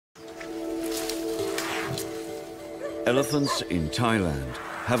Elephants in Thailand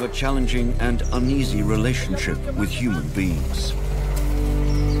have a challenging and uneasy relationship with human beings.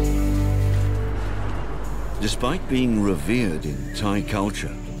 Despite being revered in Thai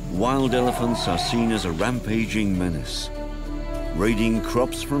culture, wild elephants are seen as a rampaging menace, raiding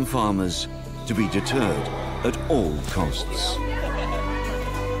crops from farmers to be deterred at all costs.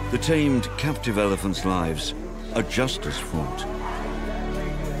 The tamed captive elephants' lives are just as fraught.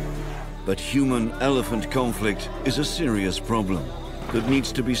 But human-elephant conflict is a serious problem that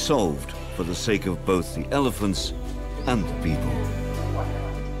needs to be solved for the sake of both the elephants and the people.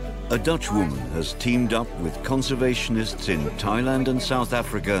 A Dutch woman has teamed up with conservationists in Thailand and South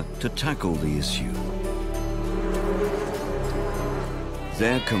Africa to tackle the issue.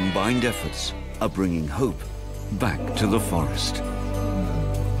 Their combined efforts are bringing hope back to the forest.